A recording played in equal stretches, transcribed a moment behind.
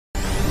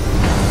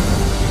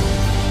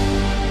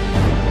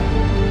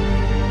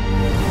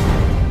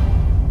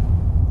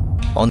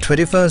On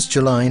 21st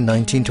July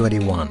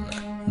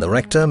 1921, the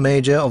Rector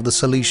Major of the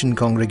Salesian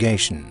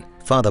congregation,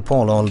 Father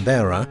Paul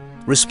Olbera,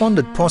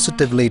 responded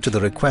positively to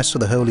the request of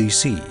the Holy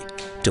See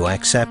to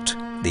accept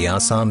the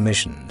Assam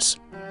missions.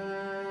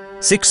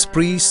 6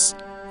 priests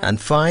and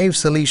 5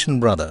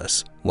 Salesian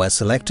brothers were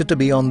selected to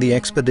be on the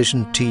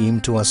expedition team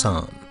to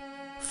Assam.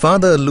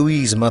 Father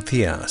Luis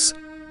Matthias,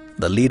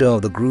 the leader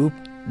of the group,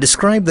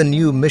 described the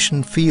new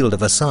mission field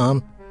of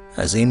Assam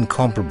as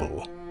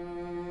incomparable.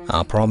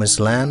 Our promised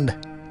land,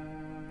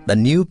 the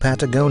new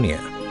Patagonia.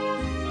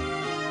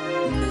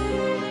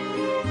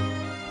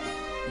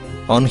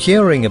 On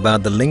hearing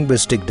about the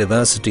linguistic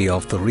diversity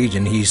of the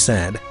region, he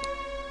said,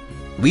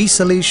 "We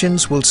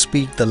Salesians will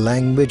speak the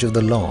language of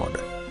the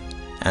Lord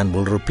and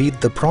will repeat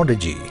the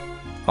prodigy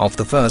of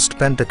the first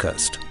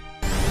Pentecost."